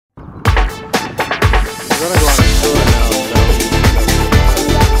gonna go on a tour now.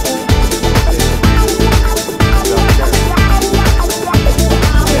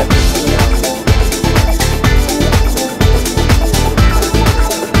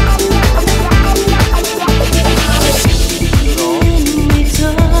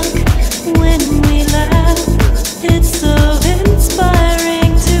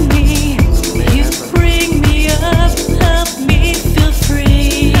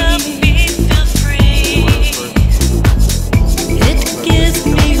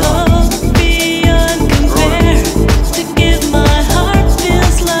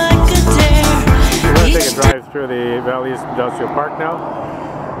 Through the Valley East Industrial Park now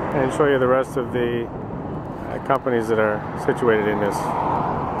and show you the rest of the companies that are situated in this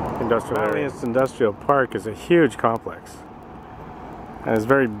industrial area. Valley East Industrial Park is a huge complex and it's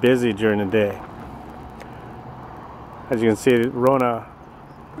very busy during the day. As you can see, Rona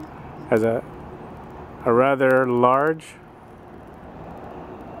has a rather large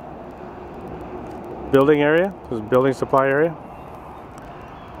building area, this is building supply area.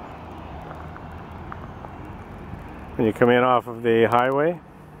 And you come in off of the highway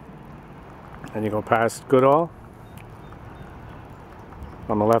and you go past Goodall.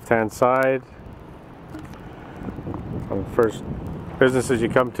 On the left hand side, one of the first businesses you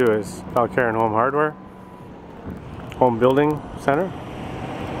come to is Balcarron Home Hardware, Home Building Center.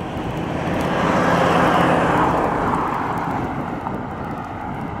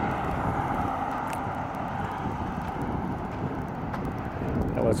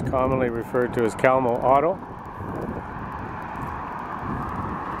 And what's commonly referred to as Calmo Auto.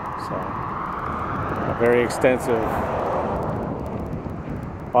 A very extensive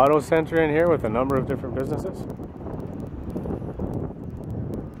auto center in here with a number of different businesses.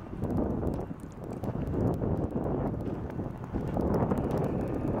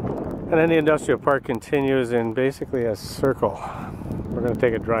 And then the industrial park continues in basically a circle. We're going to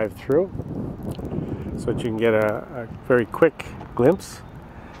take a drive through so that you can get a very quick glimpse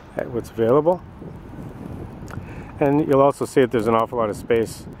at what's available. And you'll also see that there's an awful lot of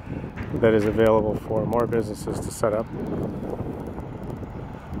space that is available for more businesses to set up.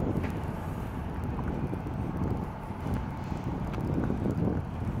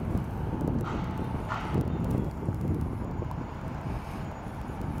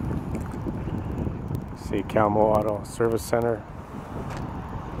 See Calmo Auto Service Center.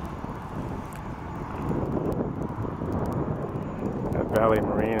 At Valley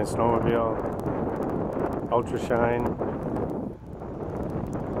Marine and Snowmobile. Ultrashine.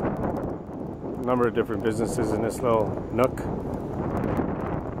 A number of different businesses in this little nook.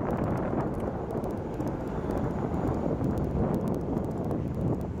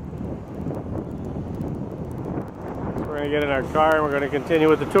 So we're going to get in our car and we're going to continue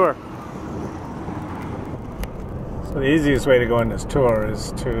with the tour. So the easiest way to go on this tour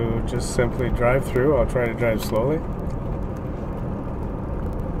is to just simply drive through. I'll try to drive slowly.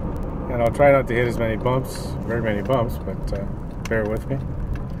 And I'll try not to hit as many bumps, very many bumps, but bear with me.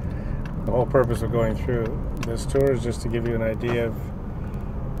 The whole purpose of going through this tour is just to give you an idea of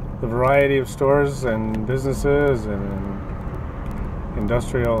the variety of stores and businesses and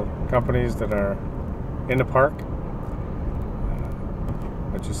industrial companies that are in the park.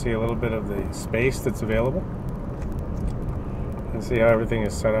 Let you see a little bit of the space that's available and see how everything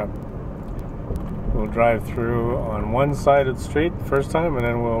is set up. We'll drive through on one side of the street the first time and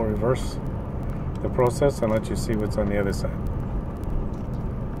then we'll reverse the process and let you see what's on the other side.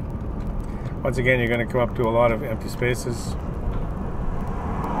 Once again, you're going to come up to a lot of empty spaces.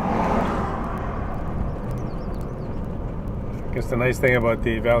 I guess the nice thing about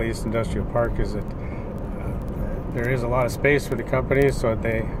the Valley East Industrial Park is that there is a lot of space for the companies, so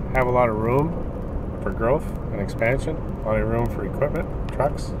they have a lot of room for growth and expansion, a lot of room for equipment,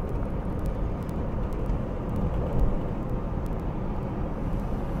 trucks.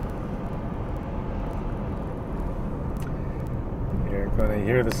 You're going to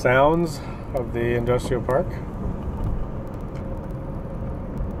hear the sounds of the industrial park.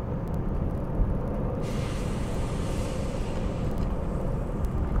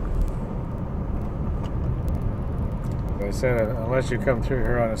 As I said, unless you come through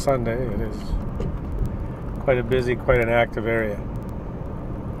here on a Sunday, it is quite a busy, quite an active area.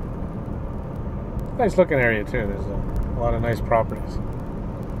 Nice looking area too. There's a lot of nice properties.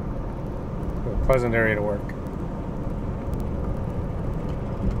 A pleasant area to work.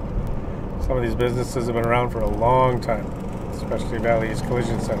 Some of these businesses have been around for a long time, especially Valley East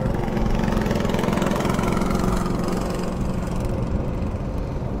Collision Center.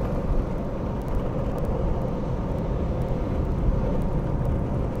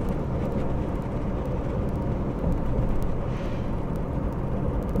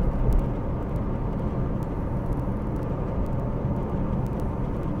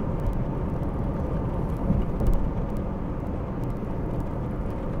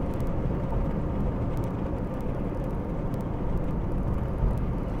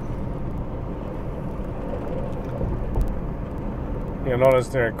 You'll notice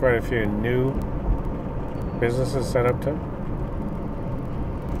there are quite a few new businesses set up too.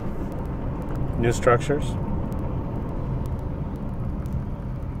 New structures.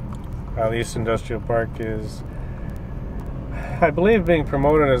 The East Industrial Park is, I believe, being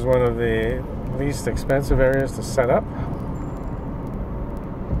promoted as one of the least expensive areas to set up.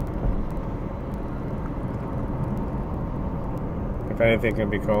 If anything can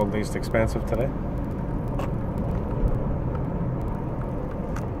be called least expensive today.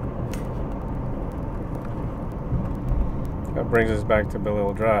 That brings us back to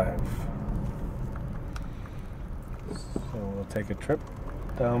Belle Drive. So we'll take a trip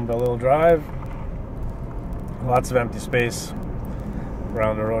down Belle Drive. Lots of empty space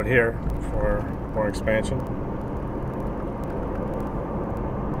around the road here for more expansion.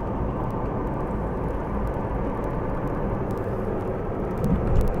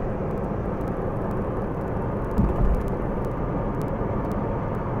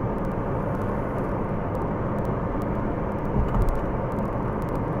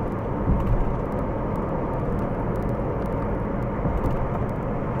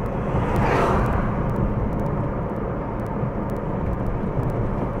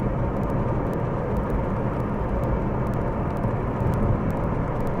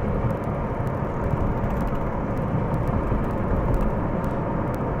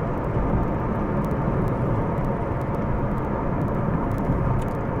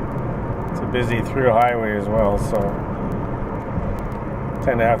 Busy through highway as well, so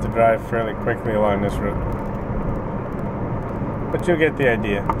tend to have to drive fairly quickly along this route, but you'll get the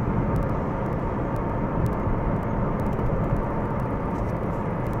idea.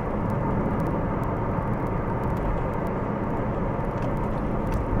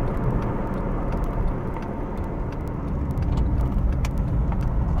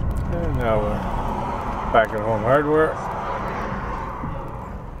 And now we're back at Home Hardware.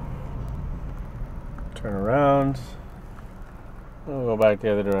 Turn around, we'll go back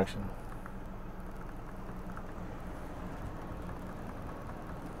the other direction.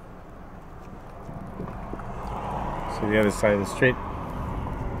 See the other side of the street.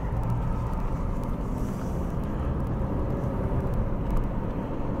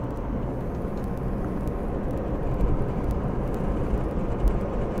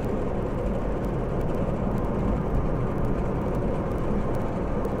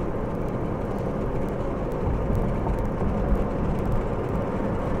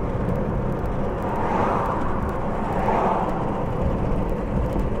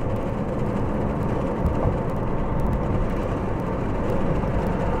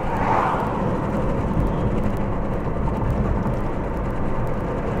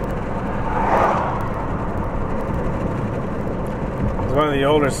 One of the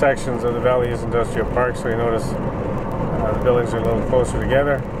older sections of the Valley East Industrial Park, so you notice the buildings are a little closer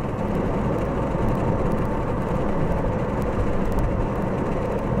together.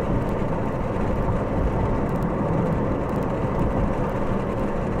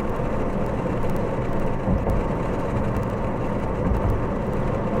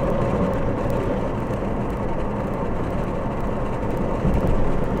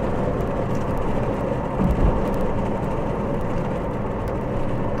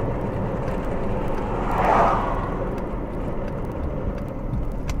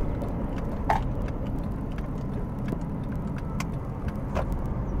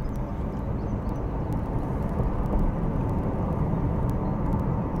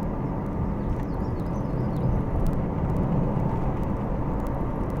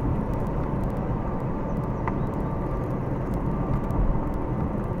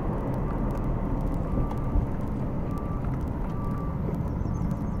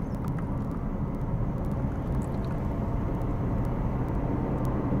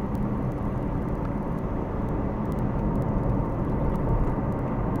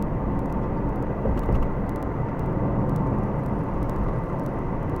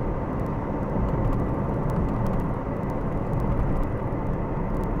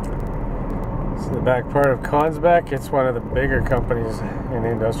 The back part of Consbeck, it's one of the bigger companies in the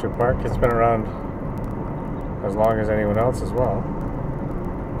industrial park. It's been around as long as anyone else as well.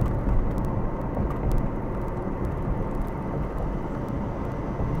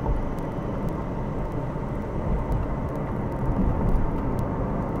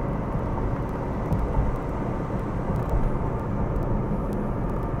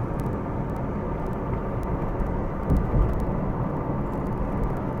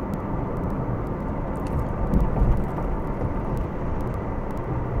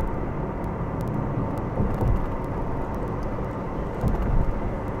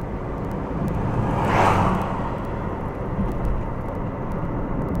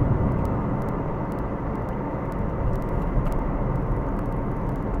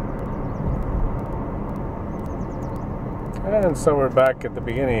 And so we're back at the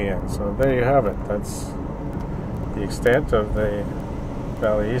beginning again. So there you have it. That's the extent of the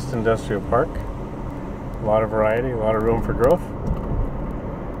Valley East Industrial Park. A lot of variety, a lot of room for growth.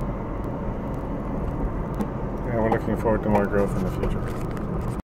 And we're looking forward to more growth in the future.